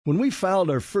When we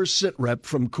filed our first sitrep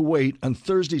from Kuwait on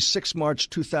Thursday, 6 March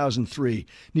 2003,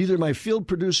 neither my field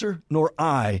producer nor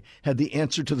I had the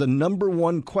answer to the number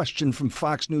one question from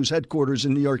Fox News headquarters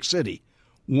in New York City.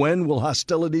 When will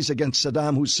hostilities against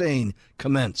Saddam Hussein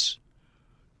commence?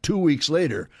 2 weeks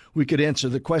later, we could answer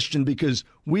the question because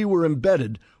we were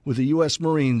embedded with the U.S.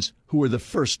 Marines who were the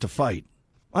first to fight.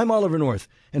 I'm Oliver North,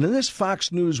 and in this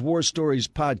Fox News War Stories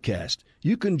podcast,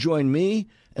 you can join me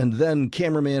and then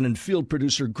cameraman and field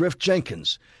producer Griff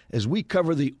Jenkins as we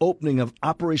cover the opening of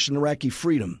Operation Iraqi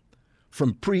Freedom,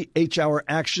 from pre-H-hour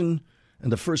action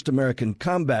and the first American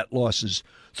combat losses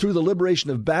through the liberation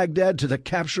of Baghdad to the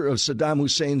capture of Saddam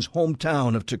Hussein's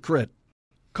hometown of Tikrit.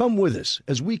 Come with us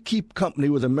as we keep company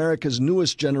with America's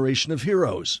newest generation of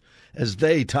heroes as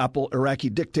they topple Iraqi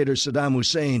dictator Saddam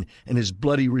Hussein and his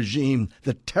bloody regime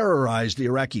that terrorized the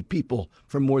Iraqi people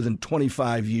for more than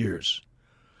 25 years.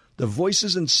 The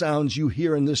voices and sounds you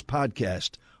hear in this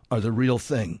podcast are the real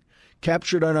thing,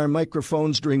 captured on our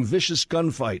microphones during vicious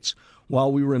gunfights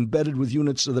while we were embedded with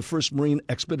units of the 1st Marine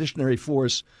Expeditionary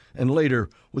Force and later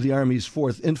with the Army's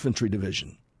 4th Infantry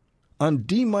Division. On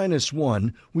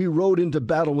D-1, we rode into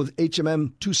battle with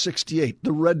HMM 268,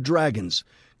 the Red Dragons,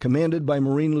 commanded by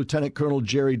Marine Lieutenant Colonel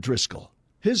Jerry Driscoll.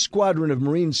 His squadron of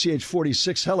Marine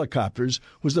CH-46 helicopters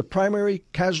was the primary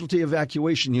casualty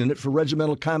evacuation unit for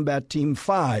Regimental Combat Team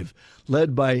 5,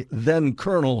 led by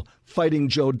then-Colonel Fighting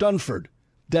Joe Dunford,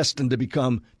 destined to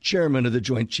become chairman of the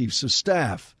Joint Chiefs of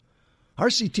Staff.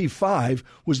 RCT-5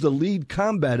 was the lead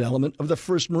combat element of the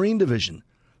 1st Marine Division,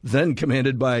 then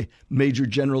commanded by Major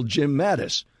General Jim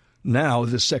Mattis, now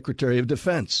the Secretary of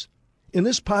Defense. In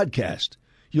this podcast,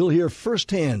 you'll hear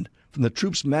firsthand from the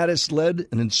troops Mattis led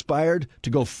and inspired to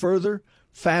go further,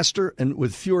 faster, and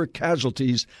with fewer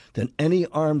casualties than any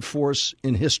armed force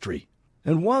in history.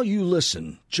 And while you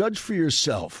listen, judge for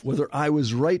yourself whether I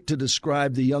was right to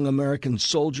describe the young American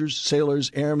soldiers,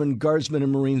 sailors, airmen, guardsmen,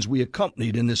 and Marines we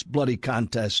accompanied in this bloody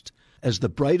contest as the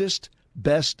brightest,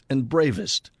 best, and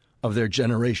bravest of their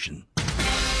generation.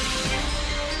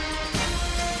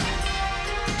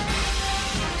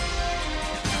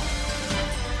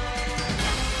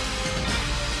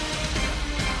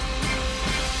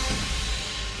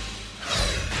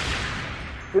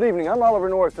 Good evening, I'm Oliver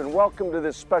North, and welcome to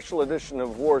this special edition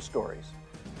of War Stories.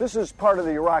 This is part of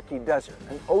the Iraqi desert,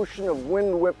 an ocean of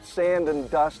wind-whipped sand and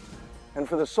dust, and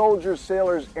for the soldiers,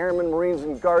 sailors, airmen, Marines,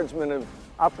 and guardsmen of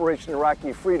Operation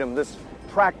Iraqi Freedom, this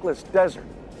trackless desert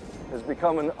has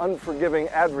become an unforgiving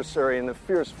adversary in the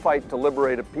fierce fight to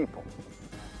liberate a people.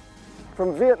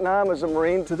 From Vietnam as a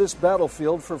Marine to this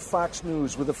battlefield for Fox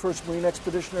News with the 1st Marine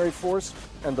Expeditionary Force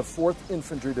and the 4th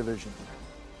Infantry Division,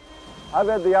 I've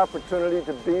had the opportunity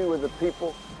to be with the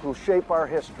people who shape our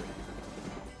history.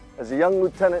 As a young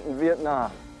lieutenant in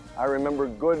Vietnam, I remember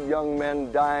good young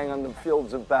men dying on the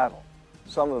fields of battle,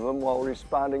 some of them while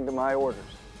responding to my orders.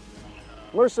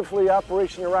 Mercifully,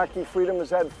 Operation Iraqi Freedom has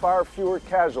had far fewer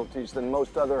casualties than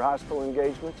most other hostile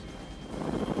engagements.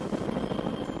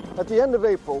 At the end of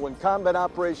April, when combat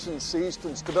operations ceased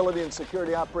and stability and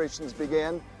security operations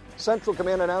began, Central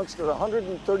Command announced that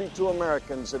 132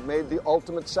 Americans had made the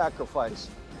ultimate sacrifice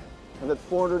and that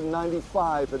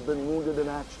 495 had been wounded in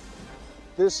action.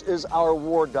 This is our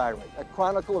war diary, a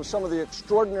chronicle of some of the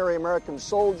extraordinary American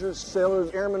soldiers,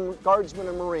 sailors, airmen, guardsmen,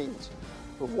 and Marines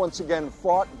who have once again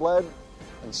fought, bled,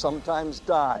 and sometimes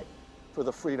died for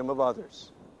the freedom of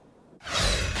others.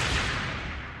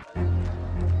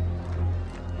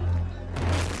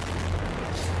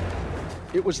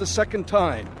 It was the second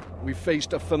time we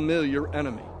faced a familiar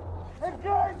enemy.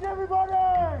 Engage,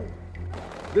 everybody!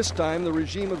 This time, the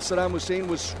regime of Saddam Hussein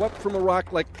was swept from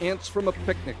Iraq like ants from a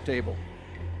picnic table.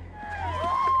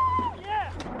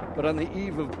 But on the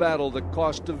eve of battle, the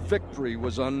cost of victory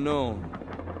was unknown.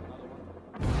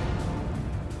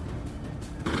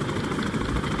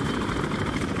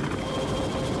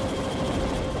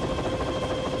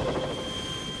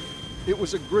 It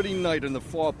was a gritty night in the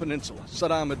Fall Peninsula.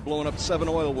 Saddam had blown up 7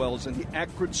 oil wells, and the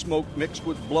acrid smoke mixed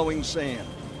with blowing sand.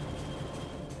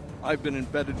 I've been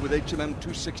embedded with HMM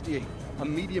 268, a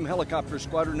medium helicopter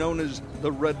squadron known as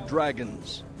the Red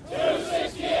Dragons.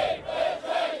 268, Red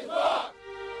Dragons, block!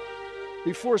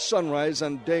 Before sunrise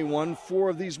on day 1, 4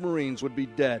 of these Marines would be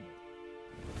dead.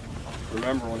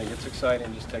 Remember, when it gets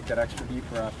exciting, just take that extra deep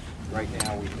breath. Right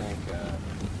now, we think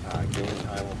game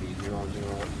time will be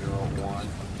 0001.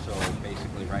 So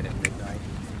basically right at midnight.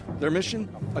 Their mission?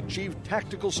 Achieve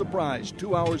tactical surprise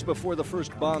 2 hours before the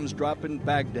first bombs drop in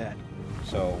Baghdad.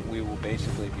 So we will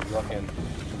basically be looking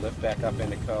to lift back up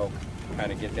into Coke,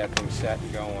 kind of get that thing set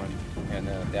and going, and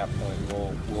then at that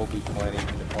point we'll be planning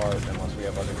to depart unless we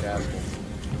have other tasks.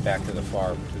 back to the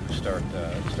farm to start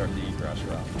the egress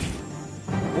route.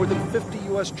 More than 50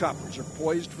 U.S. choppers are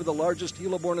poised for the largest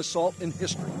helo-borne assault in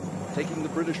history, taking the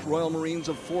British Royal Marines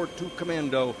of 4-2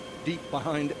 Commando deep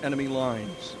behind enemy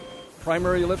lines.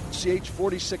 Primary lift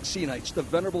CH-46 Sea Knights, the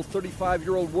venerable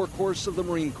 35-year-old workhorse of the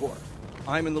Marine Corps.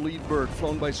 I'm in the lead bird,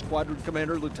 flown by Squadron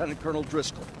Commander Lieutenant Colonel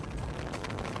Driscoll.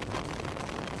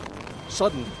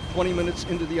 Suddenly, 20 minutes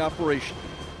into the operation,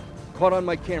 caught on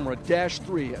my camera, Dash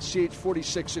 3, a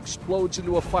CH-46 explodes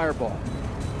into a fireball.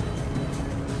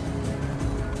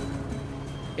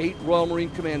 8 Royal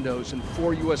Marine Commandos and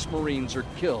 4 U.S. Marines are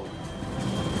killed.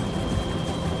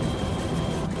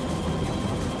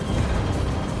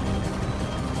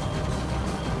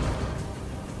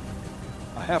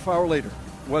 A half hour later,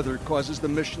 weather causes the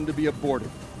mission to be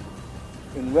aborted.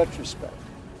 In retrospect,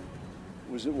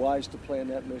 was it wise to plan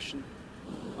that mission?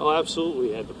 Oh, absolutely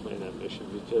we had to plan that mission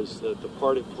because the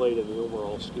part it played in the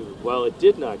overall scheme. Well, it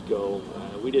did not go.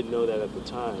 We didn't know that at the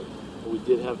time. But we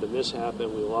did have the mishap,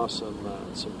 and we lost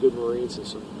some good Marines and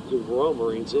some good Royal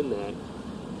Marines in that.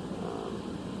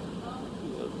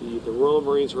 The Royal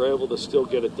Marines were able to still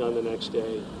get it done the next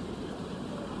day.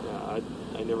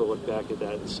 I never look back at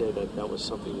that and say that that was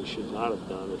something we should not have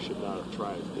done or should not have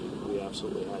tried. We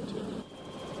absolutely had to.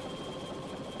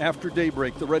 After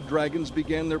daybreak, the Red Dragons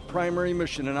began their primary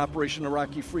mission in Operation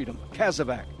Iraqi Freedom,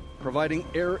 Kazovac, providing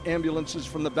air ambulances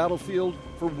from the battlefield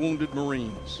for wounded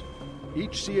Marines.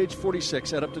 Each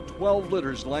CH-46 had up to 12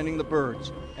 litters lining the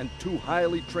birds and 2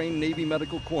 highly trained Navy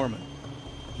medical corpsmen.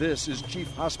 This is Chief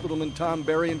Hospitalman Tom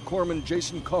Barry and Corpsman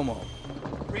Jason Como.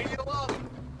 Radio up!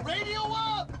 Radio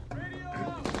up! Radio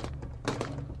up!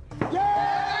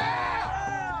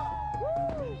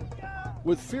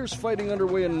 With fierce fighting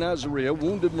underway in Nasiriyah,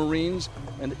 wounded Marines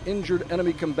and injured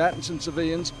enemy combatants and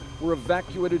civilians were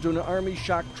evacuated to an Army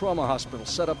shock trauma hospital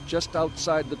set up just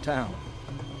outside the town.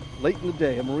 Late in the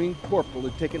day, a Marine corporal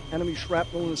had taken enemy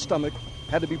shrapnel in the stomach,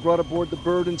 had to be brought aboard the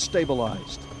bird and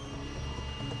stabilized.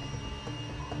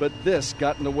 But this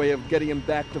got in the way of getting him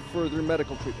back to further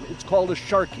medical treatment. It's called a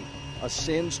Sharky, a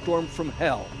sandstorm from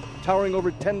hell. Towering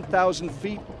over 10,000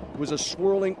 feet was a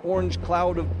swirling orange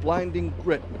cloud of blinding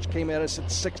grit, which came at us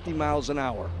at 60 miles an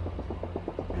hour.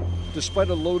 Despite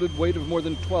a loaded weight of more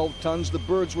than 12 tons, the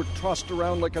birds were tossed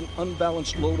around like an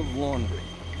unbalanced load of laundry.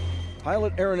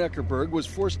 Pilot Aaron Eckerberg was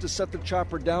forced to set the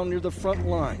chopper down near the front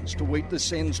lines to wait the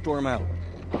sandstorm out.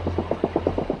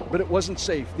 But it wasn't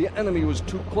safe. The enemy was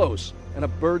too close, and a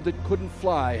bird that couldn't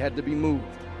fly had to be moved.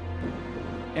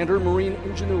 Enter Marine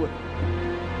ingenuity.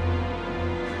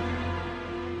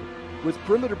 With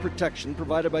perimeter protection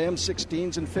provided by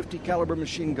M16s and .50 caliber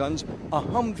machine guns, a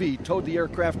Humvee towed the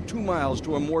aircraft 2 miles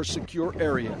to a more secure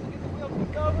area. We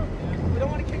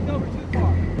don't want to kick over too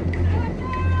far.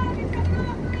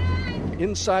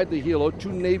 Inside the helo,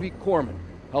 2 Navy corpsmen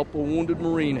help a wounded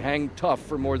Marine hang tough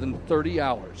for more than 30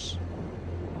 hours.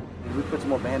 We put some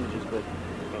more bandages, but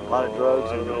a lot of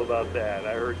drugs. I don't know about that.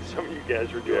 I heard some of you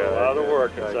guys were doing a lot of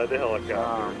work inside the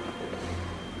helicopter.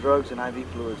 Drugs and IV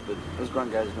fluids, but those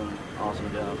grunt guys are doing an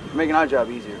awesome job. They're making our job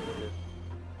easier.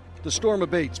 The storm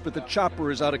abates, but the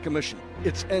chopper is out of commission,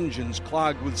 its engines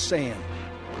clogged with sand.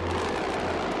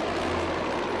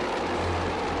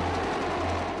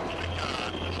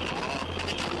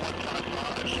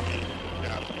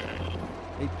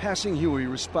 A passing Huey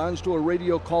responds to a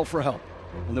radio call for help,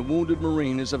 and the wounded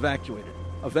Marine is evacuated,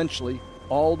 eventually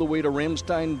all the way to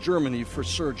Ramstein, Germany for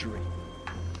surgery.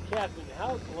 Captain,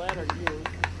 how glad are you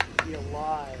to be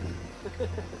alive? I'm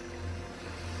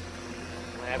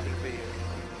happy to be here.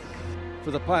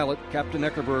 For the pilot, Captain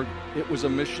Eckerberg, it was a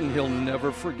mission he'll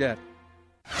never forget.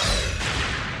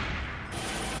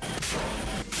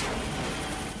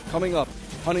 Coming up,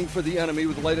 hunting for the enemy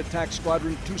with Light Attack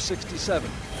Squadron 267.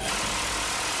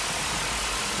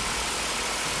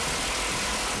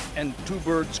 And 2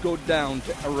 birds go down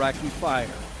to Iraqi fire.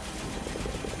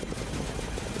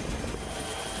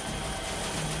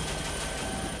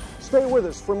 Stay with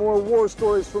us for more war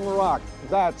stories from Iraq.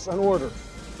 That's an order.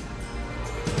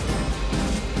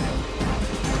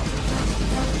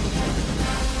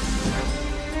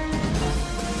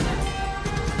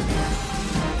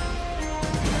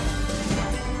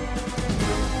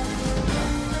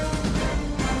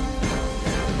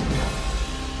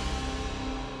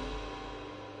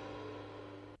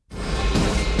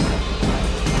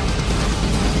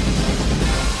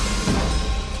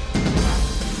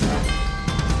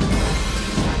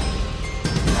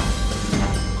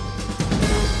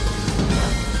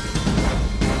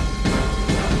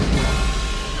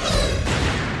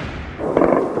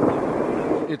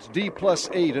 It's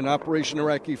D+8 in Operation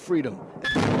Iraqi Freedom.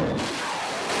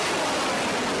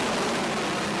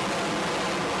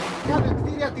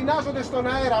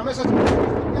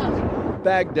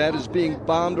 Baghdad is being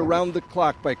bombed around the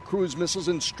clock by cruise missiles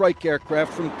and strike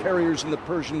aircraft from carriers in the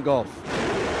Persian Gulf. All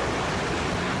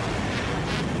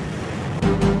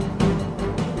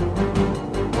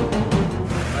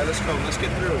right, let's go. Let's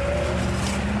get through.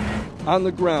 On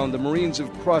the ground, the Marines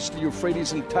have crossed the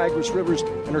Euphrates and Tigris rivers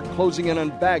and are closing in on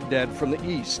Baghdad from the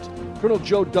east. Colonel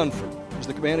Joe Dunford is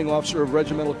the commanding officer of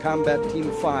Regimental Combat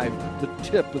Team 5, the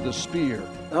tip of the spear.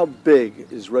 How big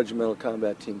is Regimental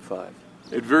Combat Team 5?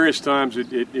 At various times,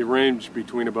 it ranged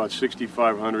between about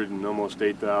 6,500 and almost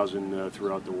 8,000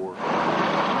 throughout the war.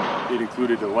 It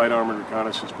included a light armored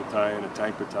reconnaissance battalion, a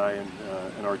tank battalion,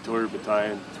 an artillery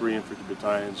battalion, 3 infantry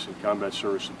battalions, and combat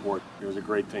service support. It was a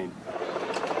great team.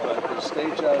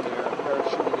 Stage out of there,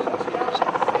 parachuted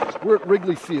into. We're at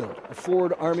Wrigley Field, a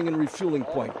forward arming and refueling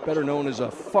point, better known as a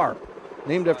FARP.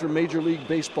 Named after Major League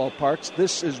Baseball parks,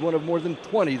 this is one of more than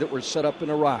 20 that were set up in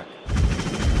Iraq.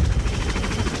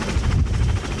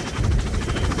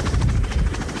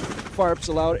 FARPs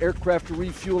allowed aircraft to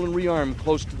refuel and rearm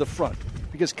close to the front.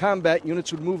 Because combat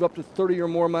units would move up to 30 or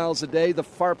more miles a day, the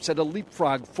FARPs had to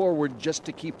leapfrog forward just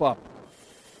to keep up.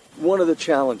 One of the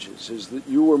challenges is that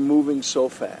you were moving so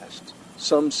fast.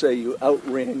 Some say you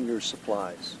outran your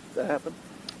supplies. Did that happen?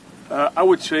 I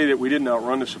would say that we didn't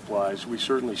outrun the supplies. We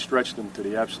certainly stretched them to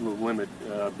the absolute limit,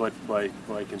 but by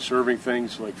conserving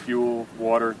things like fuel,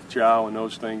 water, chow, and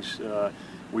those things,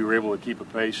 we were able to keep a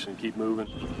pace and keep moving.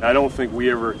 I don't think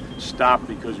we ever stopped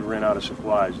because we ran out of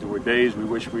supplies. There were days we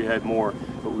wished we had more,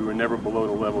 but we were never below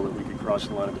the level that we could cross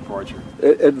the line of departure.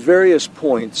 At various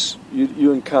points,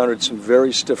 you encountered some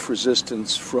very stiff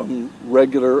resistance from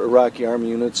regular Iraqi army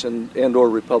units and or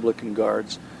Republican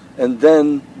guards, and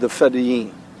then the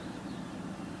Fedayeen.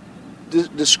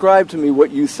 Describe to me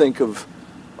what you think of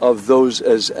those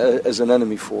as an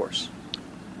enemy force.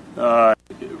 I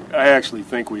actually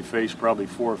think we faced probably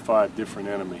 4 or 5 different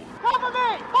enemies.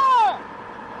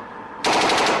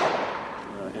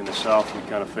 In the south, we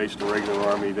kind of faced the regular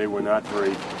army. They were not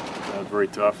very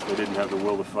tough. They didn't have the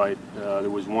will to fight. There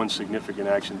was one significant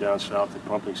action down south at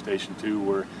Pumping Station 2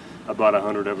 where about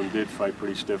 100 of them did fight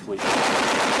pretty stiffly.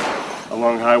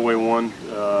 Along Highway 1,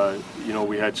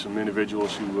 we had some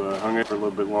individuals who hung in for a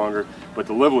little bit longer, but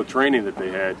the level of training that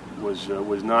they had was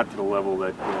not to the level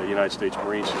that United States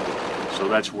Marines had. So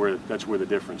that's where the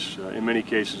difference. In many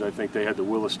cases, I think they had the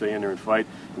will to stay in there and fight,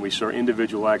 and we saw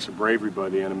individual acts of bravery by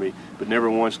the enemy, but never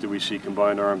once did we see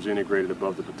combined arms integrated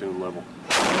above the platoon level.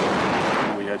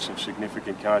 We had some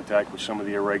significant contact with some of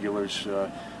the irregulars,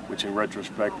 which in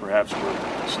retrospect perhaps were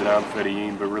Saddam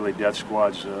Fedayeen, but really death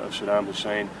squads of Saddam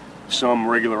Hussein. Some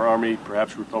regular Army,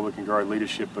 perhaps Republican Guard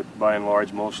leadership, but by and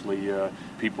large mostly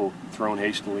people thrown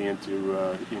hastily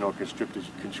into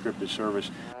conscripted service.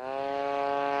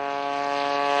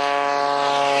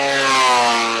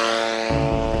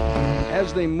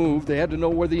 As they moved, they had to know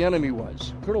where the enemy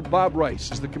was. Colonel Bob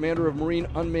Rice is the commander of Marine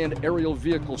Unmanned Aerial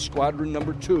Vehicle Squadron No.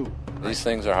 2. These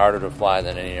things are harder to fly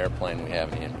than any airplane we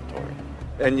have in the inventory.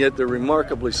 And yet they're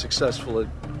remarkably successful at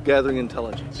gathering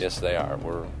intelligence. Yes, they are.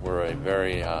 We're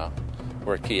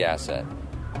a key asset.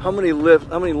 How many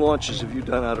launches have you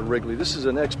done out of Wrigley? This is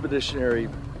an expeditionary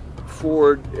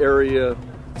forward area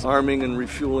arming and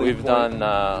refueling. We've done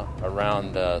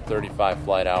around 35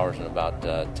 flight hours and about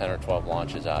 10 or 12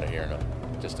 launches out of here in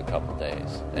just a couple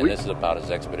days. And this is about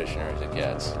as expeditionary as it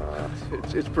gets.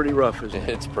 It's pretty rough, isn't it?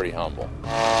 It's pretty humble.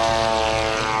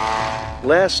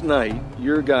 Last night,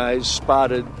 your guys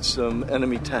spotted some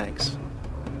enemy tanks.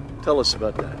 Tell us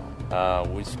about that.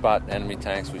 We spot enemy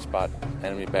tanks, we spot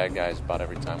enemy bad guys about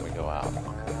every time we go out.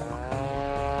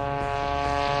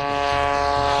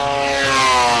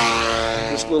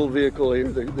 This little vehicle here,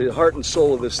 the heart and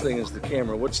soul of this thing is the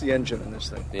camera. What's the engine in this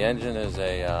thing? The engine is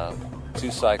a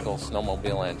 2-cycle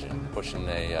snowmobile engine pushing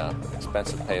a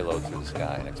expensive payload through the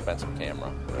sky, an expensive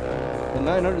camera. The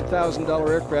 $900,000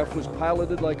 aircraft was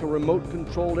piloted like a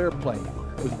remote-controlled airplane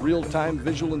with real-time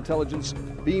visual intelligence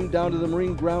beamed down to the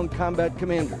Marine Ground Combat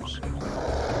Commanders.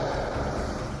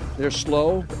 They're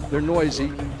slow, they're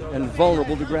noisy, and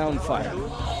vulnerable to ground fire.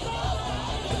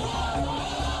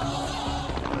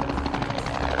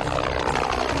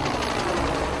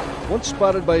 Once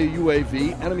spotted by a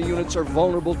UAV, enemy units are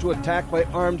vulnerable to attack by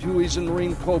armed Hueys and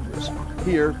Marine Cobras.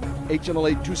 Here,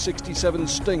 HMLA 267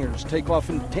 Stingers take off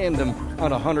in tandem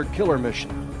on a hunter-killer mission.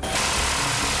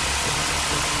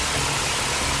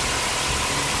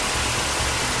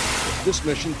 This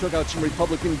mission took out some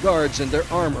Republican guards and their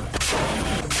armor.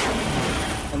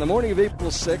 On the morning of April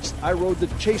 6th, I rode the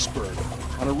Chasebird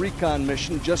on a recon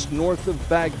mission just north of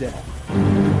Baghdad.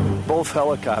 Both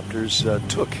helicopters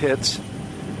took hits.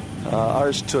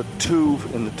 Ours took 2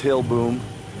 in the tail boom,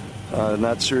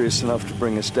 not serious enough to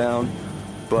bring us down,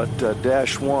 but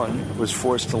Dash 1 was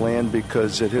forced to land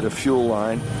because it hit a fuel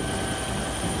line.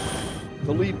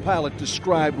 The lead pilot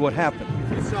described what happened.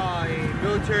 We saw a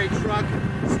military truck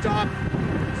stop,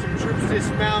 some troops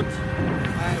dismount.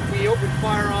 We opened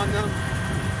fire on them,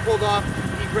 pulled off,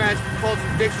 egress, called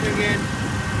some fixed wing in,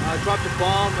 dropped a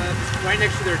bomb right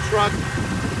next to their truck.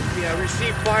 We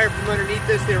received fire from underneath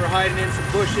us. They were hiding in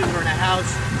some bushes or in a house.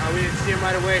 We didn't see them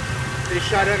right away. They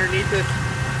shot underneath us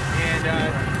and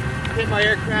hit my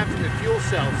aircraft in the fuel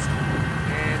cells.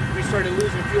 And we started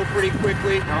losing fuel pretty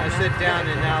quickly. I set down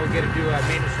and now we get to do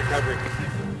maintenance recovery.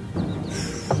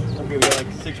 Okay, we got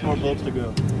like 6 more bolts to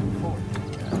go.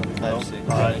 5,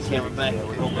 6. Camera back.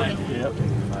 Yep.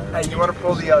 Hey, you want to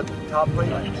pull the top plate?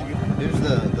 Here's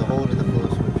the hole to the flow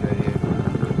switch right here.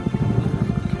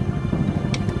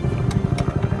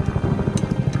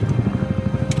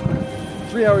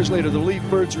 Three hours later, the lead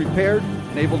bird's repaired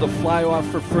and able to fly off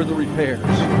for further repairs.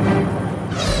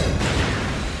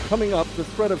 Coming up, the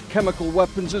threat of chemical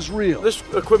weapons is real. This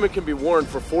equipment can be worn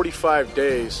for 45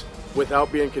 days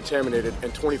without being contaminated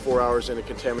and 24 hours in a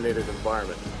contaminated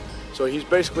environment. So he's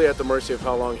basically at the mercy of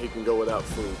how long he can go without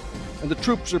food. And the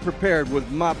troops are prepared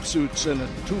with mop suits and a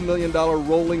 $2 million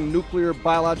rolling nuclear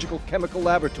biological chemical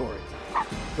laboratory.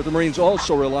 But the Marines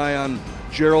also rely on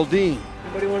Geraldine.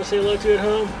 Anybody want to say hello to at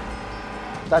home?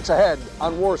 That's ahead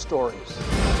on War Stories.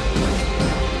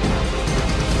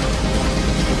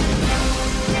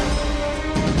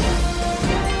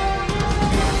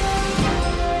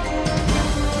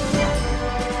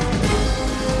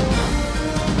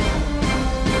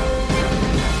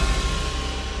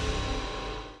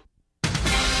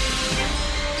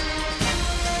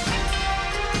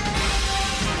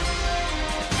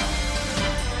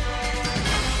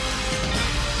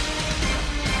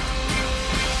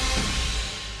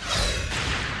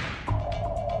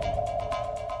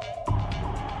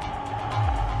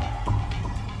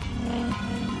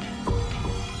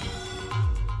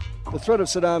 The threat of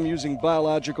Saddam using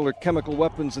biological or chemical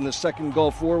weapons in the Second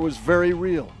Gulf War was very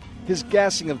real. His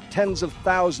gassing of tens of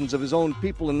thousands of his own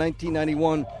people in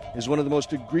 1991 is one of the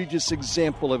most egregious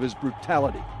examples of his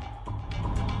brutality.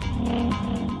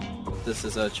 This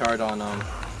is a chart on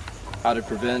how to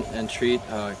prevent and treat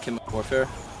chemical warfare.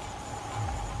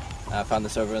 I found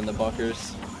this over in the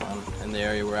bunkers in the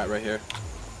area we're at right here.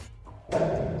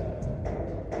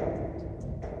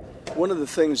 One of the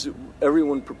things that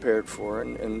everyone prepared for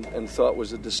and thought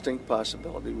was a distinct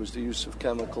possibility was the use of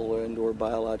chemical and or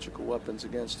biological weapons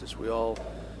against us.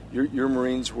 Your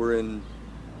Marines were in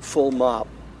full mop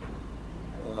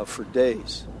for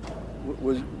days.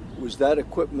 Was that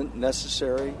equipment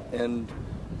necessary, and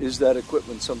is that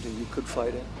equipment something you could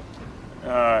fight in?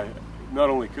 Not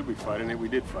only could we fight in it, we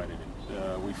did fight in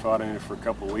it. We fought in it for a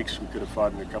couple of weeks. We could have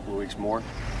fought in it a couple of weeks more.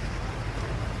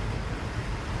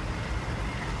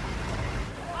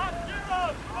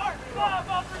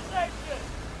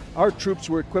 Our troops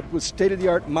were equipped with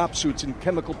state-of-the-art mop suits and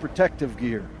chemical protective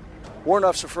gear. Warrant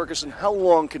Officer Ferguson, how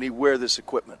long can he wear this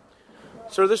equipment?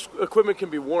 Sir, this equipment can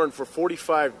be worn for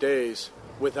 45 days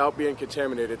without being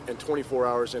contaminated and 24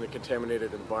 hours in a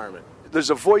contaminated environment. There's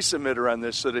a voice emitter on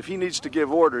this so that if he needs to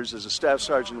give orders, as a staff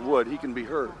sergeant would, he can be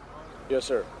heard. Yes,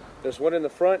 sir. There's one in the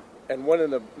front and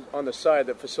one on the side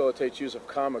that facilitates use of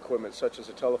comm equipment, such as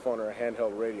a telephone or a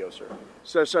handheld radio, sir.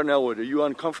 Staff Sergeant Elwood, are you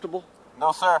uncomfortable?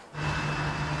 No, sir.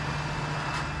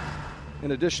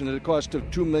 In addition, at a cost of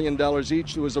 $2 million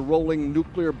each, there was a rolling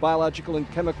nuclear, biological,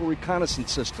 and chemical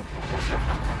reconnaissance system.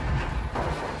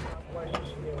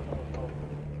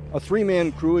 A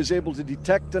 3-man crew is able to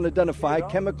detect and identify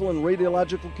chemical and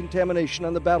radiological contamination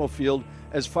on the battlefield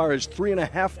as far as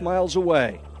 3.5 miles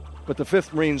away. But the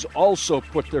 5th Marines also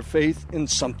put their faith in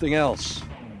something else.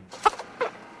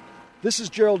 This is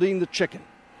Geraldine the chicken,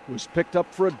 who was picked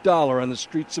up for $1 on the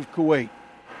streets of Kuwait.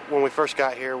 When we first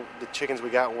got here, the chickens we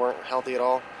got weren't healthy at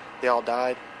all. They all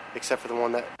died, except for the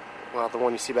one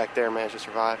you see back there managed to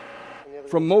survive.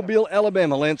 From Mobile,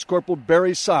 Alabama, Lance Corporal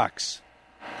Barry Sox.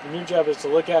 And your job is to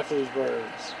look after these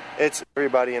birds. It's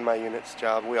everybody in my unit's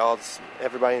job.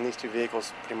 Everybody in these 2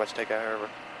 vehicles pretty much take care of her.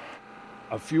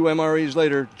 A few MREs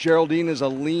later, Geraldine is a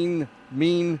lean,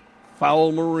 mean,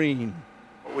 foul Marine.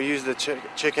 We use the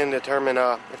chicken to determine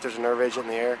if there's a nerve agent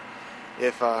in the air.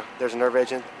 If there's a nerve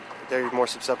agent, they're more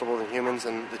susceptible than humans,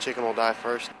 and the chicken will die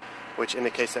first, which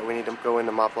indicates that we need to go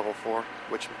into MOP level 4,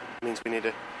 which means we need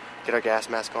to get our gas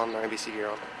mask on and our NBC gear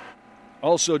on.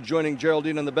 Also joining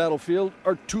Geraldine on the battlefield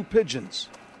are 2 pigeons.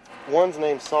 One's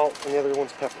named Salt, and the other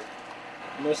one's Pepper.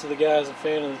 Most of the guys are a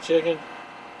fan of the chicken?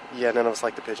 Yeah, none of us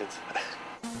like the pigeons.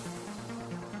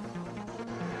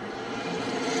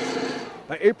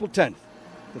 By April 10th,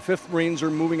 the 5th Marines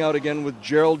are moving out again with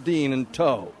Geraldine in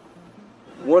tow.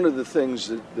 One of the things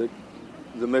that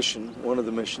one of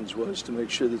the missions was to make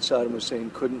sure that Saddam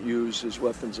Hussein couldn't use his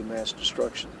weapons of mass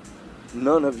destruction.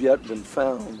 None have yet been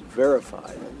found,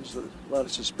 verified. There's a lot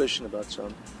of suspicion about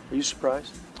some. Are you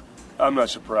surprised? I'm not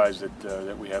surprised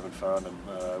that we haven't found him.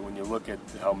 When you look at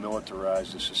how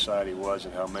militarized the society was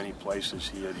and how many places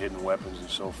he had hidden weapons and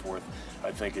so forth,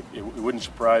 I think it wouldn't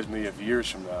surprise me if years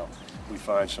from now we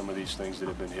find some of these things that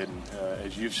have been hidden.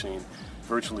 As you've seen,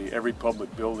 virtually every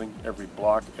public building, every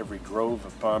block, every grove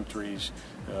of palm trees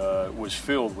was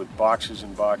filled with boxes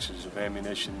and boxes of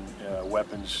ammunition,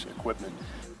 weapons, equipment.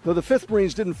 Though the 5th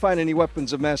Marines didn't find any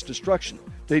weapons of mass destruction,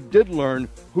 they did learn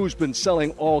who's been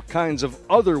selling all kinds of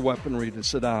other weaponry to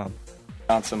Saddam.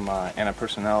 Found some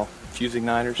anti-personnel fuse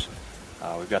igniters.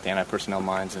 We've got the anti-personnel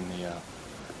mines in the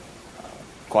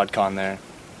quad con there,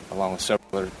 along with several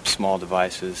other small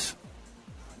devices.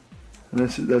 And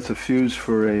that's a fuse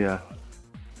for a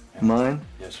mine?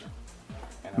 Yes, sir.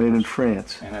 Made in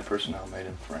France. Anti-personnel made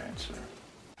in France, sir.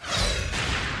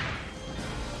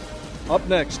 Up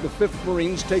next, the 5th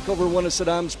Marines take over one of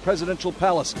Saddam's presidential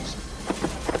palaces.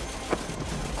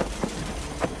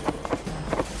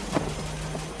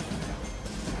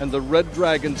 And the Red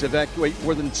Dragons evacuate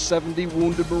more than 70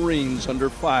 wounded Marines under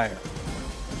fire.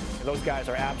 Those guys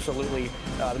are absolutely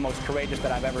the most courageous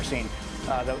that I've ever seen.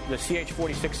 The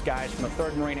CH-46 guys from the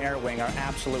 3rd Marine Air Wing are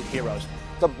absolute heroes.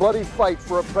 The bloody fight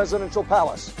for a presidential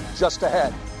palace just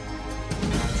ahead.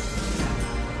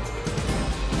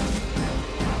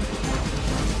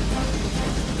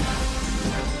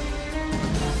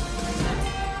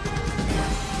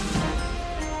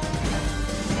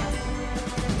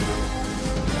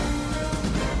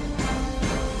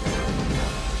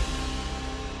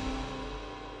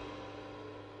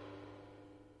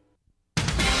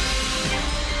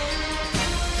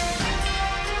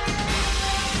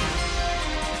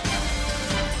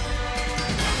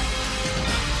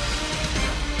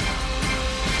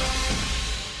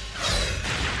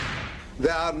 They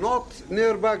are not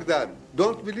near Baghdad.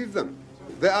 Don't believe them.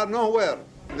 They are nowhere.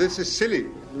 This is silly.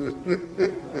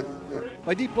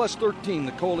 By D+13,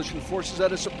 the coalition forces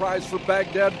had a surprise for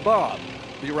Baghdad Bob.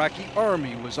 The Iraqi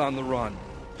army was on the run.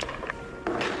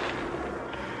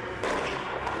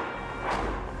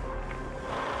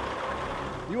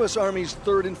 The U.S. Army's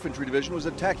 3rd Infantry Division was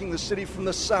attacking the city from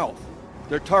the south.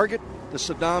 Their target, the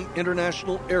Saddam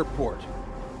International Airport.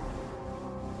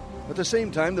 At the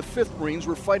same time, the 5th Marines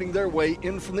were fighting their way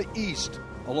in from the east,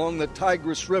 along the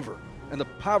Tigris River, and the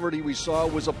poverty we saw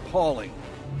was appalling.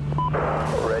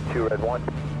 Red 2, Red 1.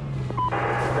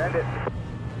 Send it.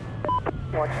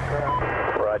 Watch the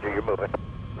ground. Roger, you're moving.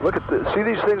 Look at this. See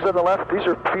these things on the left? These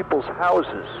are people's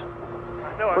houses.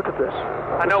 Look at this.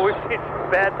 I know we've seen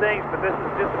bad things, but this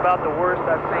is just about the worst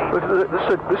I've seen. Look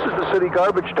at this is the city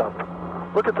garbage dump.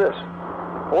 Look at this.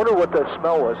 I wonder what that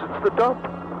smell was. It's the dump.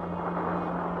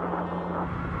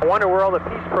 I wonder where all the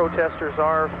peace protesters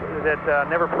are that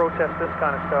never protest this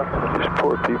kind of stuff. These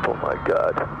poor people, my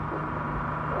God.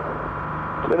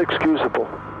 It's inexcusable.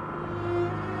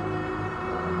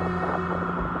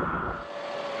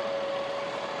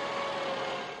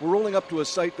 We're rolling up to a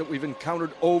site that we've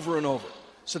encountered over and over.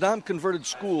 Saddam converted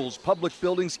schools, public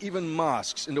buildings, even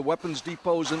mosques into weapons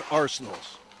depots and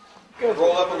arsenals.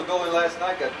 Rolled up on the building last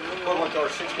night, got equivalent to our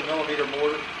 60-millimeter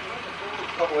mortar.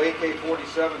 A couple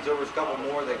AK-47s, there was a couple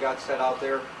more that got set out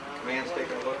there. Command's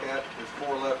taking a look at. There's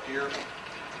 4 left here.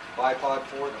 Bipod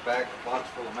 4 in the back, box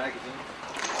full of magazines.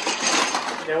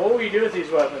 Now, what will you do with these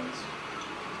weapons?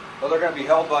 Well, they're going to be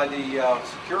held by the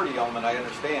security element, I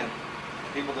understand.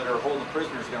 People that are holding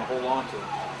prisoners are going to hold on to them.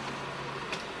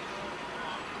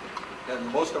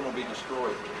 And most of them will be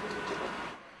destroyed.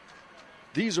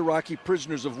 These Iraqi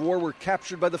prisoners of war were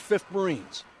captured by the 5th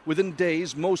Marines. Within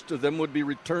days, most of them would be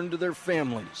returned to their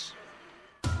families.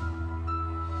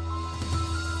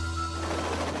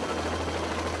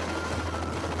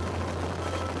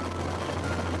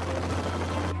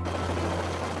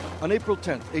 On April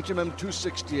 10th, HMM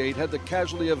 268 had the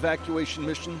casualty evacuation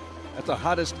mission at the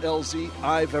hottest LZ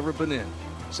I've ever been in,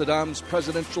 Saddam's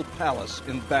presidential palace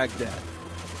in Baghdad.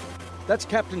 That's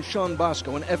Captain Sean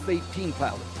Bosco, an F-18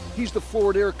 pilot. He's the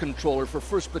forward air controller for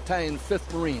 1st Battalion,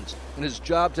 5th Marines, and his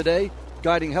job today,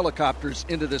 guiding helicopters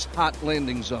into this hot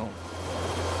landing zone.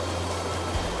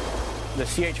 The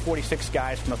CH-46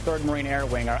 guys from the 3rd Marine Air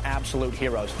Wing are absolute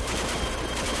heroes.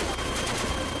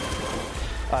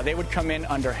 They would come in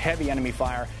under heavy enemy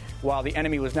fire while the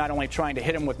enemy was not only trying to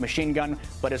hit them with machine gun,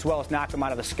 but as well as knock them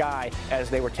out of the sky as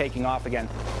they were taking off again.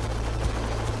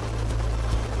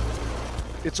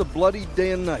 It's a bloody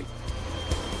day and night.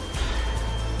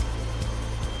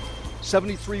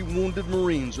 73 wounded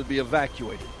Marines would be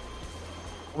evacuated.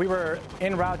 We were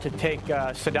en route to take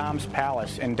Saddam's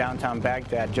palace in downtown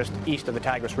Baghdad, just east of the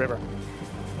Tigris River.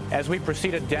 As we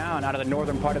proceeded down out of the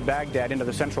northern part of Baghdad into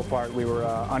the central part, we were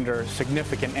under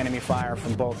significant enemy fire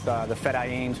from both the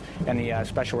Fedayins and the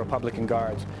Special Republican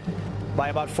Guards. By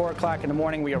about 4 o'clock in the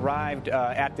morning, we arrived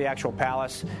at the actual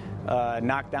palace,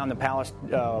 knocked down the palace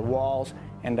walls,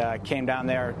 and came down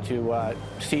there to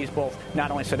seize both not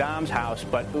only Saddam's house,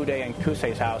 but Uday and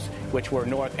Qusay's house, which were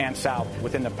north and south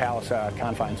within the palace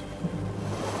confines.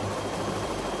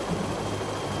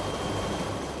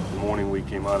 In the morning, we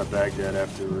came out of Baghdad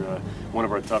after one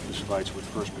of our toughest fights with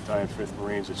 1st Battalion, 5th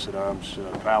Marines at Saddam's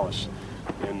palace.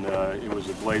 And it was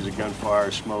a blaze of gunfire,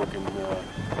 smoke, and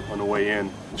on the way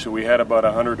in. So we had about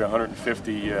 100 to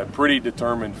 150 pretty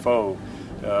determined foe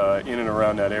in and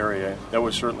around that area. That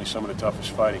was certainly some of the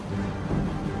toughest fighting.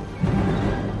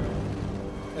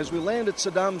 As we land at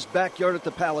Saddam's backyard at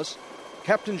the palace,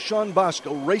 Captain Sean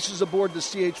Bosco races aboard the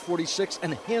CH-46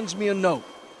 and hands me a note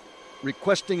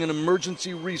requesting an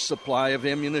emergency resupply of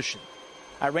ammunition.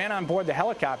 I ran on board the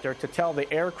helicopter to tell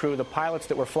the air crew, the pilots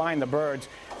that were flying the birds,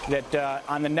 that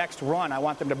on the next run I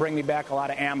want them to bring me back a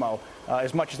lot of ammo,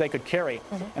 as much as they could carry.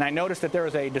 And I noticed that there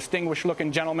was a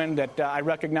distinguished-looking gentleman that I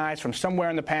recognized from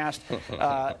somewhere in the past,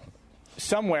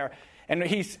 somewhere. And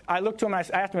I looked to him and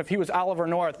I asked him if he was Oliver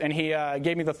North, and he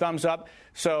gave me the thumbs up.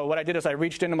 So what I did is I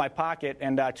reached into my pocket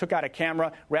and took out a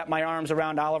camera, wrapped my arms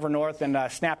around Oliver North, and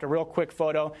snapped a real quick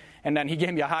photo. And then he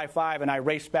gave me a high five, and I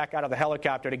raced back out of the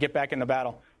helicopter to get back in the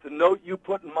battle. The note you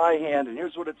put in my hand, and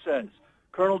here's what it says.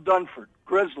 Colonel Dunford,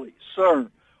 Grizzly, sir,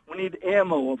 we need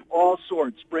ammo of all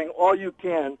sorts. Bring all you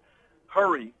can.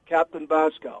 Hurry, Captain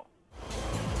Bosco.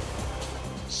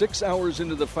 6 hours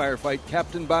into the firefight,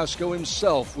 Captain Bosco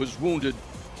himself was wounded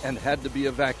and had to be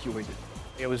evacuated.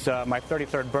 It was my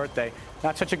 33rd birthday.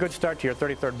 Not such a good start to your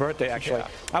 33rd birthday, actually. Yeah.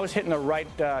 I was hitting the right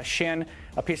shin.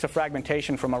 A piece of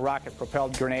fragmentation from a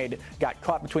rocket-propelled grenade got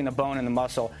caught between the bone and the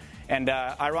muscle. And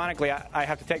ironically, I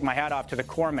have to take my hat off to the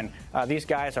corpsmen. These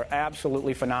guys are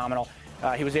absolutely phenomenal.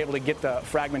 He was able to get the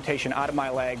fragmentation out of my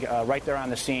leg right there on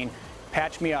the scene,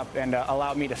 patched me up, and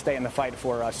allowed me to stay in the fight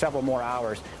for several more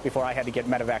hours before I had to get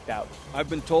medevaced out. I've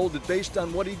been told that based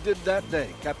on what he did that day,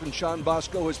 Captain Sean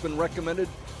Bosco has been recommended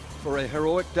for a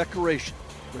heroic decoration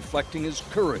reflecting his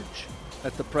courage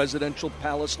at the Presidential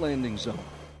Palace landing zone.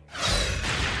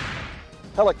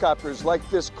 Helicopters like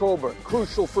this Cobra,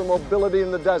 crucial for mobility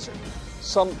in the desert,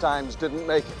 sometimes didn't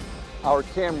make it. Our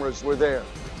cameras were there.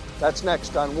 That's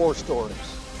next on War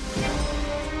Stories.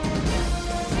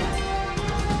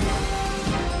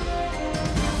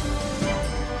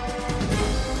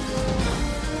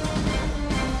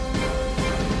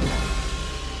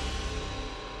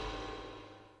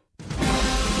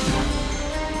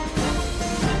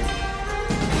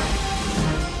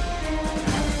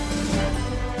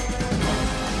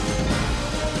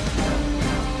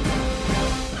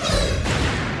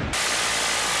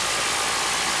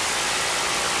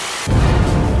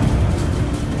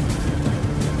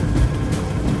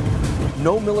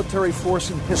 No military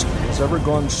force in history has ever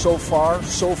gone so far,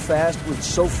 so fast, with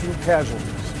so few casualties.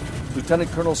 Lieutenant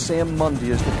Colonel Sam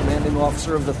Mundy is the commanding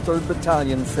officer of the 3rd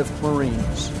Battalion, 5th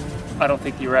Marines. I don't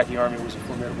think the Iraqi army was a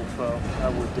formidable foe.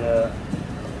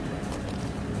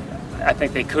 I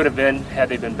think they could have been had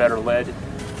they been better led.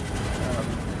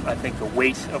 I think the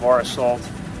weight of our assault,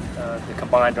 the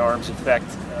combined arms effect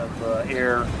of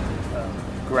air,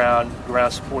 ground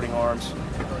supporting arms,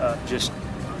 just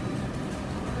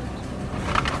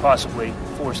possibly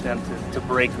forced them to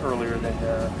break earlier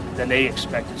than they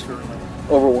expected, certainly.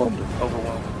 Overwhelmed,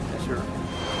 yes, sir.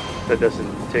 That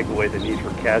doesn't take away the need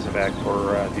for Casevac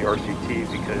for the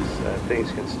RCT, because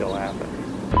things can still happen.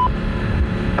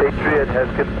 Patriot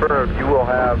has confirmed you will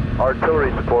have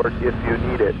artillery support if you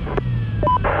need it.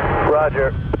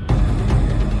 Roger.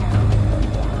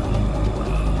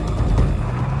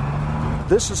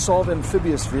 This assault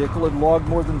amphibious vehicle had logged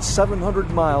more than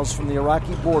 700 miles from the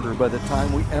Iraqi border by the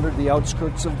time we entered the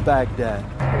outskirts of Baghdad.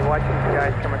 Hey, watch these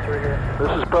guys coming through here. This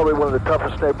is probably one of the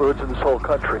toughest neighborhoods in this whole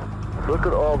country. Look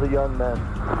at all the young men.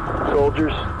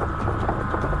 Soldiers.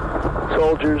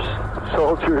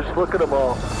 Look at them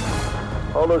all.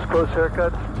 All those close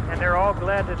haircuts. And they're all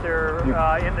glad that they're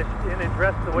in the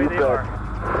dress the way they are.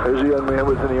 There's a young man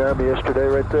who was in the Army yesterday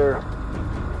right there.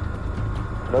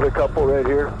 Another couple right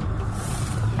here.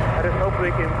 I just hope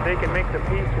they can make the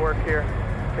peace work here,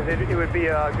 because it would be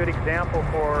a good example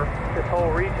for this whole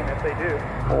region if they do.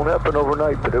 Won't happen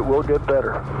overnight, but it will get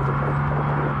better.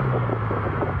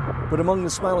 But among the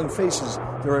smiling faces,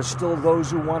 there are still those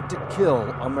who want to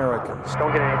kill Americans.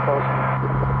 Don't get any closer.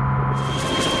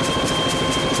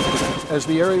 As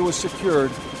the area was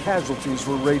secured, casualties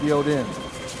were radioed in.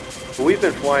 We've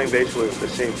been flying basically with the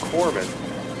same corpsmen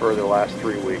for the last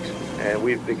 3 weeks, and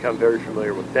we've become very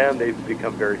familiar with them. They've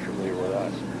become very familiar with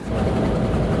us.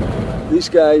 These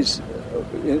guys,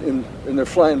 in their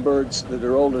flying birds that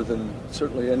are older than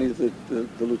certainly any of the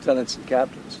lieutenants and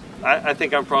captains. I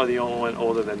think I'm probably the only one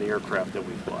older than the aircraft that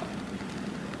we fly.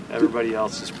 Everybody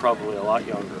else is probably a lot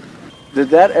younger. Did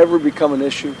that ever become an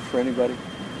issue for anybody?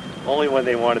 Only when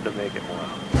they wanted to make it one.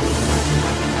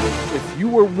 If you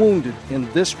were wounded in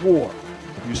this war,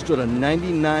 you stood a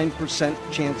 99%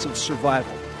 chance of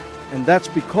survival. And that's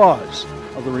because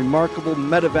of the remarkable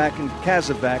medevac and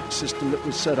casevac system that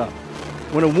was set up.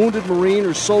 When a wounded Marine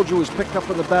or soldier was picked up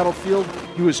on the battlefield,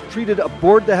 he was treated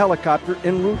aboard the helicopter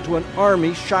en route to an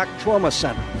Army shock trauma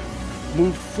center.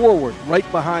 Moved forward right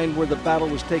behind where the battle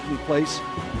was taking place,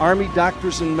 Army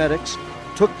doctors and medics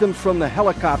took them from the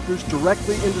helicopters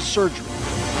directly into surgery.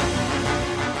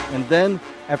 And then,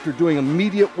 after doing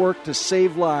immediate work to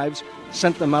save lives,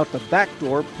 sent them out the back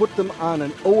door, put them on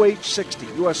an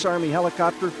OH-60 U.S. Army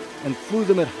helicopter, and flew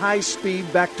them at high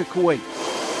speed back to Kuwait.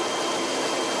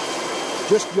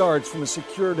 Just yards from a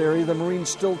secured area, the Marines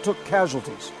still took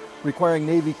casualties, requiring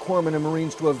Navy corpsmen and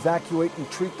Marines to evacuate and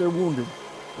treat their wounded,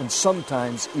 and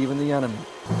sometimes even the enemy.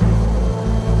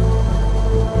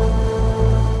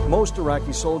 Most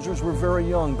Iraqi soldiers were very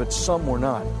young, but some were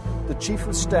not. The chief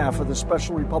of staff of the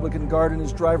Special Republican Guard and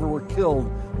his driver were killed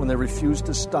when they refused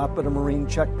to stop at a Marine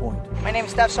checkpoint. My name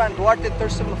is Staff Sergeant Duarte,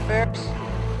 3rd Civil Affairs.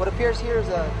 What appears here is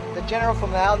the general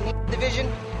from the Al-Nil Division.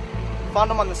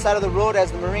 Found him on the side of the road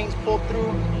as the Marines pulled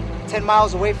through 10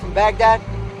 miles away from Baghdad.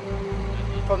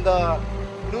 From the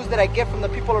news that I get from the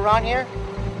people around here,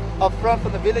 up front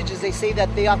from the villages, they say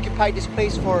that they occupied this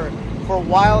place for a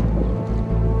while.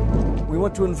 We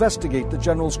went to investigate the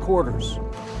general's quarters.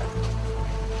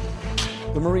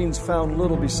 The Marines found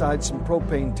little besides some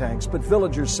propane tanks, but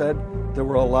villagers said there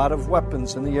were a lot of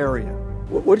weapons in the area.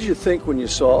 What did you think when you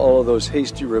saw all of those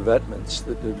hasty revetments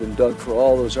that had been dug for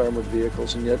all those armored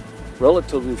vehicles, and yet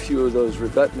relatively few of those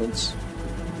revetments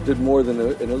did more than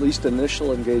an at least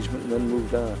initial engagement and then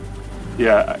moved on?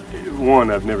 Yeah,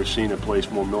 one, I've never seen a place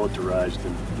more militarized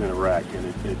than Iraq,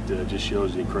 and it just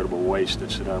shows the incredible waste that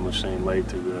Saddam Hussein laid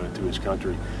to his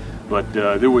country. But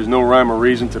there was no rhyme or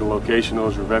reason to the location of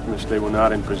those revetments. They were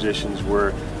not in positions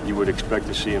where you would expect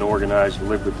to see an organized,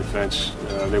 deliberate defense.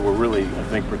 They were really, I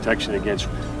think, protection against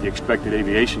the expected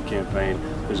aviation campaign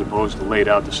as opposed to laid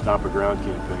out to stop a ground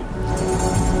campaign.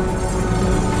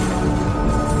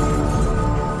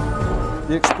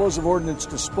 The explosive ordnance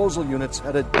disposal units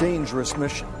had a dangerous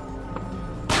mission.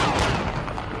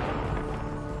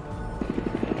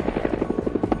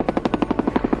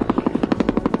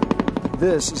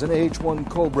 This is an AH-1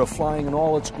 Cobra flying in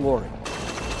all its glory.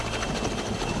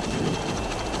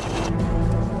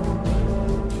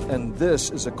 And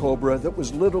this is a Cobra that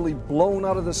was literally blown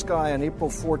out of the sky on April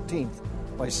 14th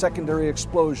by secondary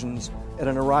explosions at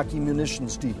an Iraqi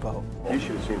munitions depot. You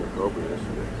should have seen the Cobra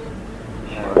yesterday.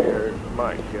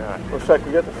 My God. In fact,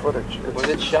 we got the footage. Was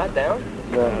it shot down?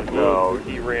 No,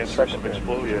 he ran through some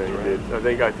explosions. Yeah, he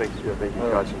did. I think he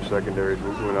caught some secondaries. We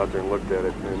went out there and looked at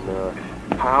it, and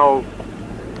how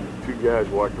two guys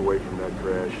walked away from that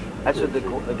crash. That's what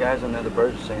the guys on the other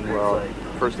birds were saying. Well,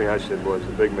 first thing I said was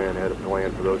the big man had a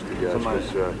plan for those two guys.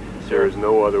 Because there is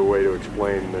no other way to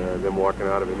explain them walking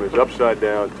out of it. It was upside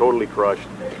down, totally crushed.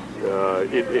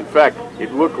 In fact,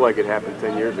 it looked like it happened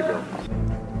 10 years ago.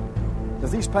 If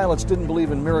these pilots didn't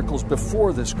believe in miracles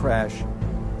before this crash,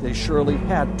 they surely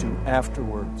had to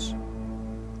afterwards.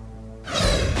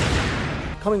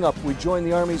 Coming up, we join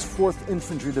the Army's 4th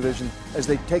Infantry Division as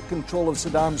they take control of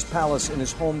Saddam's palace in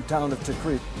his hometown of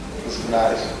Tikrit. This is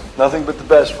nice. Nothing but the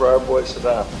best for our boy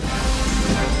Saddam.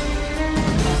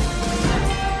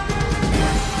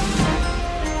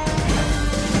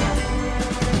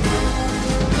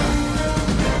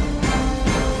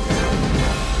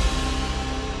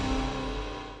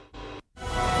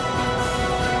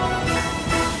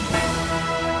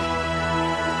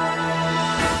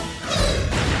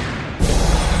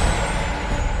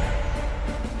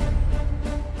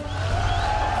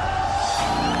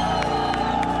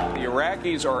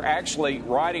 Iraqis are actually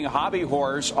riding a hobby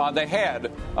horse on the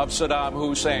head of Saddam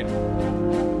Hussein.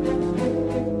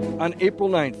 On April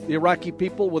 9th, the Iraqi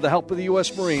people, with the help of the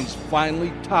U.S. Marines,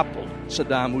 finally toppled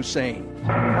Saddam Hussein.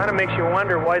 Kind of makes you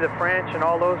wonder why the French and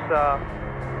all those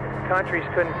countries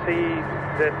couldn't see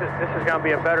that this is going to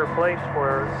be a better place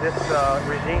for this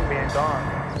regime being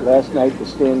gone. Last night, the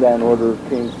stand-down order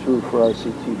came through for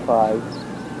RCT-5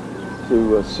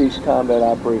 to cease combat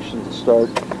operations and start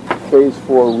Phase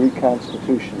 4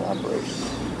 reconstitution operation.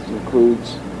 It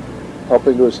includes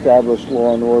helping to establish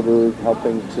law and order,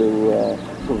 helping to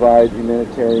provide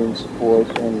humanitarian support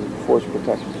and force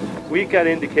protection. We got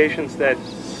indications that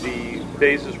the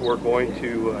phases were going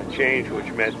to change, which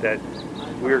meant that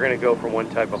we were going to go from one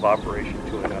type of operation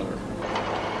to another.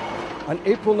 On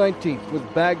April 19th,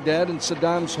 with Baghdad and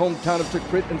Saddam's hometown of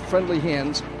Tikrit in friendly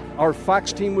hands, our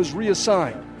Fox team was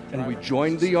reassigned, and we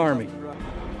joined the Army.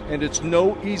 And it's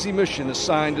no easy mission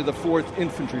assigned to the 4th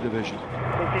Infantry Division.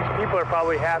 I think these people are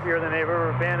probably happier than they've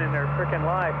ever been in their frickin'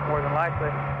 life, more than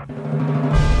likely.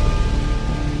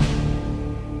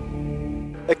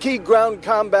 A key ground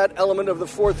combat element of the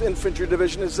 4th Infantry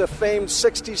Division is the famed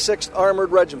 66th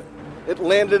Armored Regiment. It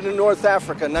landed in North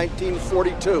Africa in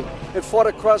 1942. It fought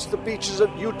across the beaches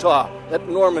of Utah at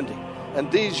Normandy.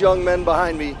 And these young men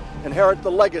behind me inherit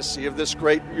the legacy of this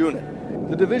great unit.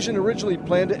 The division originally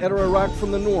planned to enter Iraq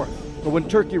from the north, but when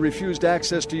Turkey refused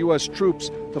access to U.S. troops,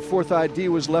 the 4th ID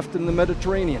was left in the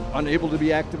Mediterranean, unable to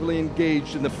be actively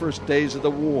engaged in the first days of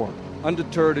the war.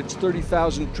 Undeterred, its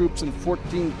 30,000 troops and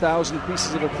 14,000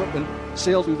 pieces of equipment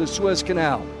sailed through the Suez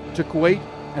Canal to Kuwait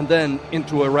and then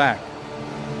into Iraq.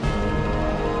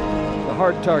 The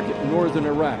hard target, northern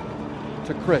Iraq,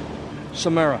 Tikrit,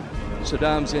 Samarra,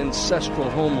 Saddam's ancestral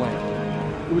homeland.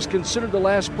 It was considered the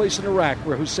last place in Iraq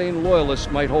where Hussein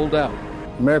loyalists might hold out.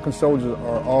 American soldiers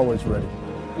are always ready.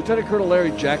 Lieutenant Colonel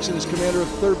Larry Jackson is commander of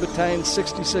 3rd Battalion,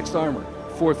 66th Armored,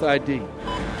 4th ID.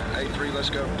 A3, let's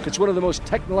go. It's one of the most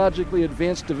technologically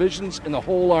advanced divisions in the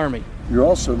whole Army. You're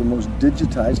also the most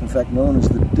digitized, in fact, known as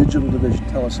the Digital Division.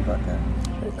 Tell us about that.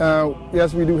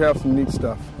 Yes, we do have some neat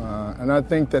stuff, and I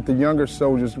think that the younger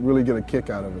soldiers really get a kick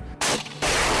out of it.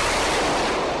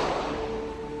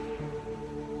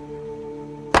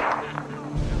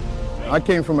 I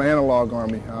came from an analog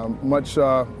army, much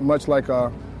like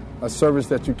a service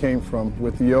that you came from,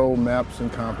 with the old maps and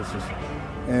compasses.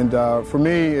 And for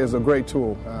me, it's a great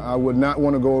tool. I would not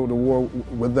want to go to war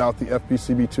without the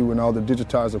FPCB2 and all the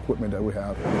digitized equipment that we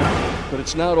have. But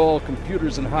it's not all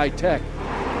computers and high tech.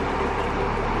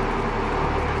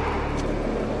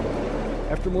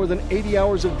 After more than 80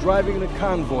 hours of driving in a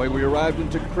convoy, we arrived in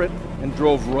Tikrit and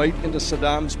drove right into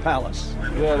Saddam's palace.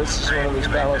 Yeah, this is one of his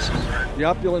palaces. The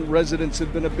opulent residence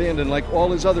had been abandoned like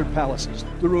all his other palaces.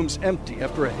 The rooms empty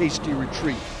after a hasty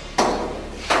retreat.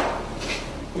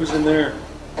 Who's in there?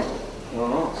 I don't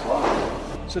know, it's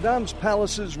locked. Saddam's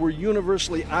palaces were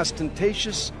universally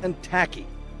ostentatious and tacky.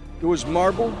 There was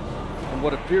marble and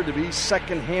what appeared to be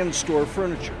second-hand store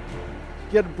furniture.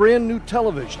 He had a brand new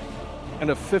television and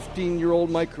a 15-year-old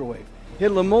microwave. He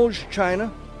had Limoges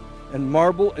china and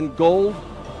marble and gold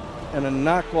and a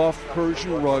knockoff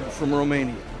Persian rug from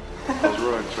Romania. Those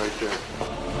rugs right there.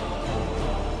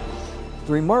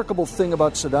 The remarkable thing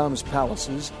about Saddam's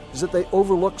palaces is that they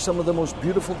overlook some of the most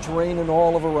beautiful terrain in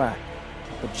all of Iraq.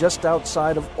 But just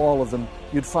outside of all of them,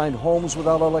 you'd find homes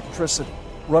without electricity,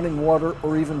 running water,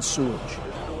 or even sewage.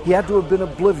 He had to have been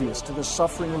oblivious to the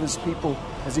suffering of his people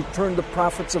as he turned the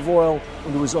profits of oil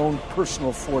into his own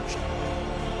personal fortune.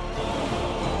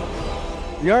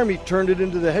 The Army turned it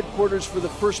into the headquarters for the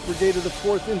 1st Brigade of the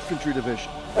 4th Infantry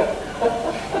Division.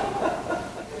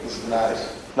 This is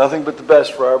nice. Nothing but the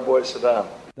best for our boy Saddam.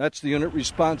 That's the unit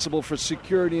responsible for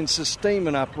security and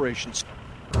sustainment operations.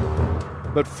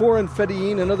 But foreign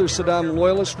Fedayeen and other Saddam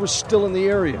loyalists were still in the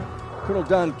area. Colonel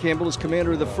Don Campbell is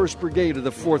commander of the 1st Brigade of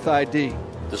the 4th ID.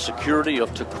 The security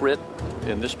of Tikrit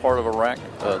in this part of Iraq,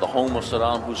 the home of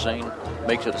Saddam Hussein,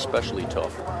 makes it especially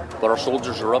tough. But our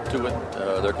soldiers are up to it.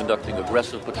 They're conducting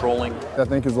aggressive patrolling. I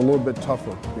think it's a little bit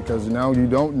tougher because now you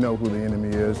don't know who the enemy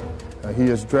is. He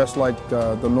is dressed like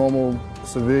the normal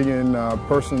civilian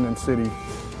person in city.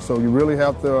 So you really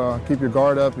have to keep your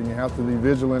guard up, and you have to be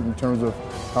vigilant in terms of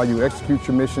how you execute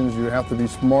your missions. You have to be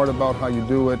smart about how you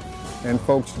do it. And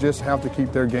folks just have to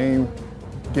keep their game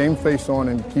face on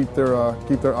and keep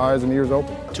their eyes and ears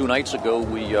open. 2 nights ago,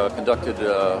 we conducted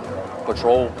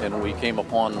patrol, and we came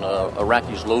upon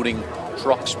Iraqis loading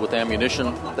trucks with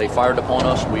ammunition. They fired upon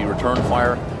us. We returned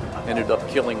fire, ended up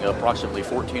killing approximately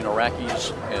 14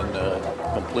 Iraqis and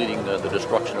completing the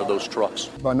destruction of those trucks.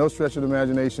 By no stretch of the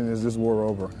imagination is this war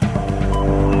over.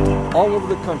 All over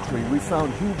the country, we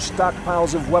found huge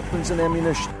stockpiles of weapons and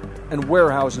ammunition and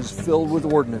warehouses filled with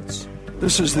ordnance.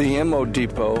 This is the ammo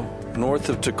depot north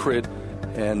of Tikrit,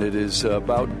 and it is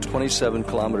about 27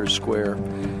 kilometers square.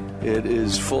 It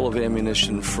is full of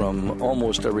ammunition from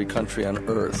almost every country on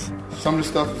Earth. Some of the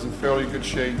stuff is in fairly good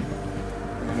shape,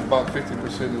 and about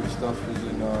 50% of the stuff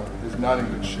is not in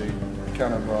good shape.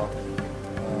 Kind of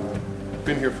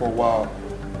been here for a while,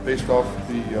 based off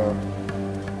the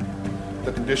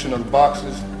condition of the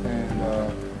boxes and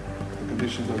the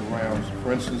conditions of the rounds.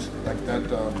 For instance, like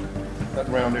that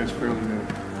round there is fairly new.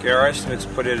 Our estimates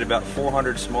put it at about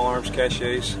 400 small arms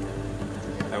caches.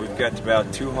 We've got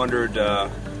about 200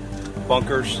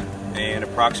 bunkers and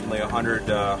approximately 100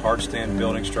 hard stand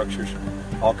building structures,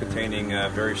 all containing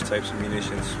various types of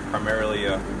munitions, primarily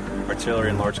artillery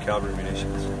and large caliber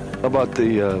munitions. How about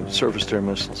the surface-to-air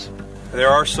missiles? There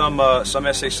are some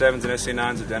SA-7s and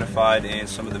SA-9s identified in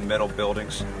some of the metal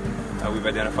buildings. We've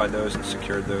identified those and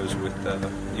secured those with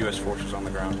U.S. forces on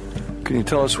the ground. Can you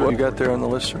tell us what you got there on the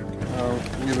list, sir?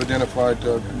 We've identified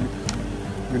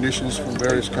munitions from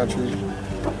various countries,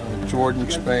 Jordan,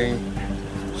 Spain,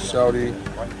 Saudi,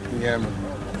 Yemen,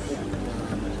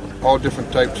 all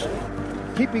different types.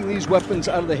 Keeping these weapons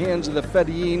out of the hands of the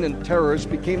Fedayeen and terrorists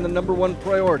became the number one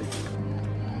priority.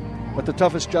 But the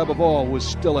toughest job of all was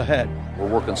still ahead. We're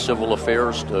working civil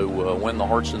affairs to win the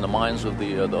hearts and the minds of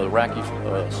the Iraqi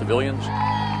civilians.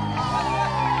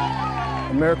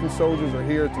 American soldiers are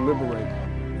here to liberate,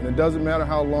 and it doesn't matter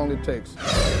how long it takes.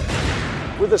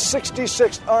 With the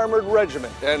 66th Armored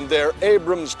Regiment and their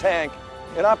Abrams tank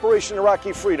in Operation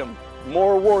Iraqi Freedom,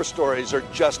 more war stories are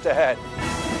just ahead.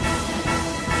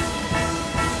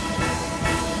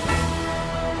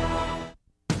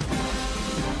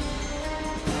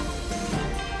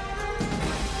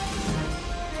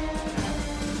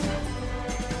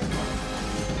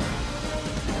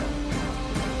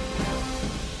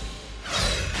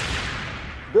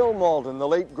 Bill Malden, the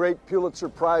late great Pulitzer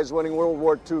Prize-winning World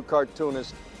War II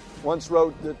cartoonist, once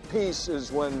wrote that peace is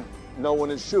when no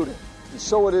one is shooting. And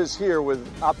so it is here with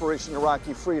Operation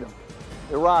Iraqi Freedom.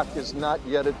 Iraq is not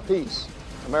yet at peace.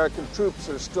 American troops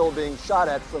are still being shot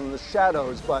at from the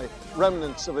shadows by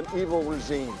remnants of an evil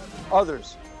regime.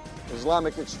 Others,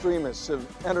 Islamic extremists, have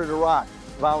entered Iraq,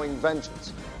 vowing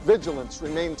vengeance. Vigilance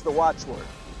remains the watchword.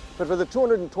 But for the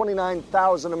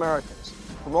 229,000 Americans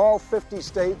from all 50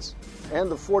 states and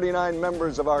the 49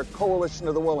 members of our Coalition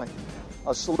of the Willing,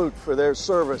 a salute for their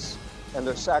service and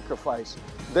their sacrifice.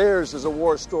 Theirs is a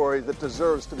war story that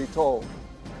deserves to be told.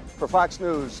 For Fox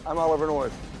News, I'm Oliver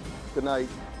North. Good night.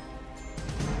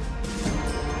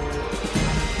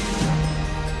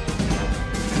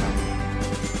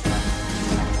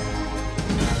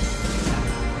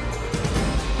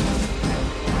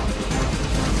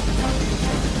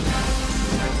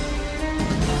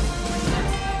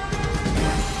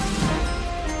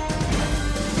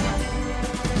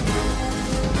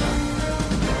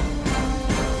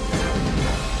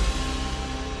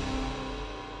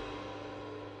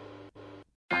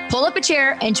 Pull up a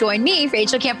chair and join me,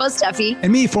 Rachel Campos Duffy.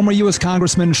 And me, former U.S.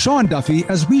 Congressman Sean Duffy,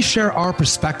 as we share our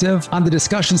perspective on the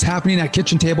discussions happening at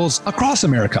kitchen tables across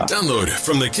America. Download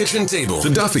From the Kitchen Table, The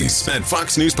Duffys, at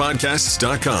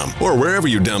foxnewspodcasts.com or wherever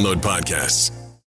you download podcasts.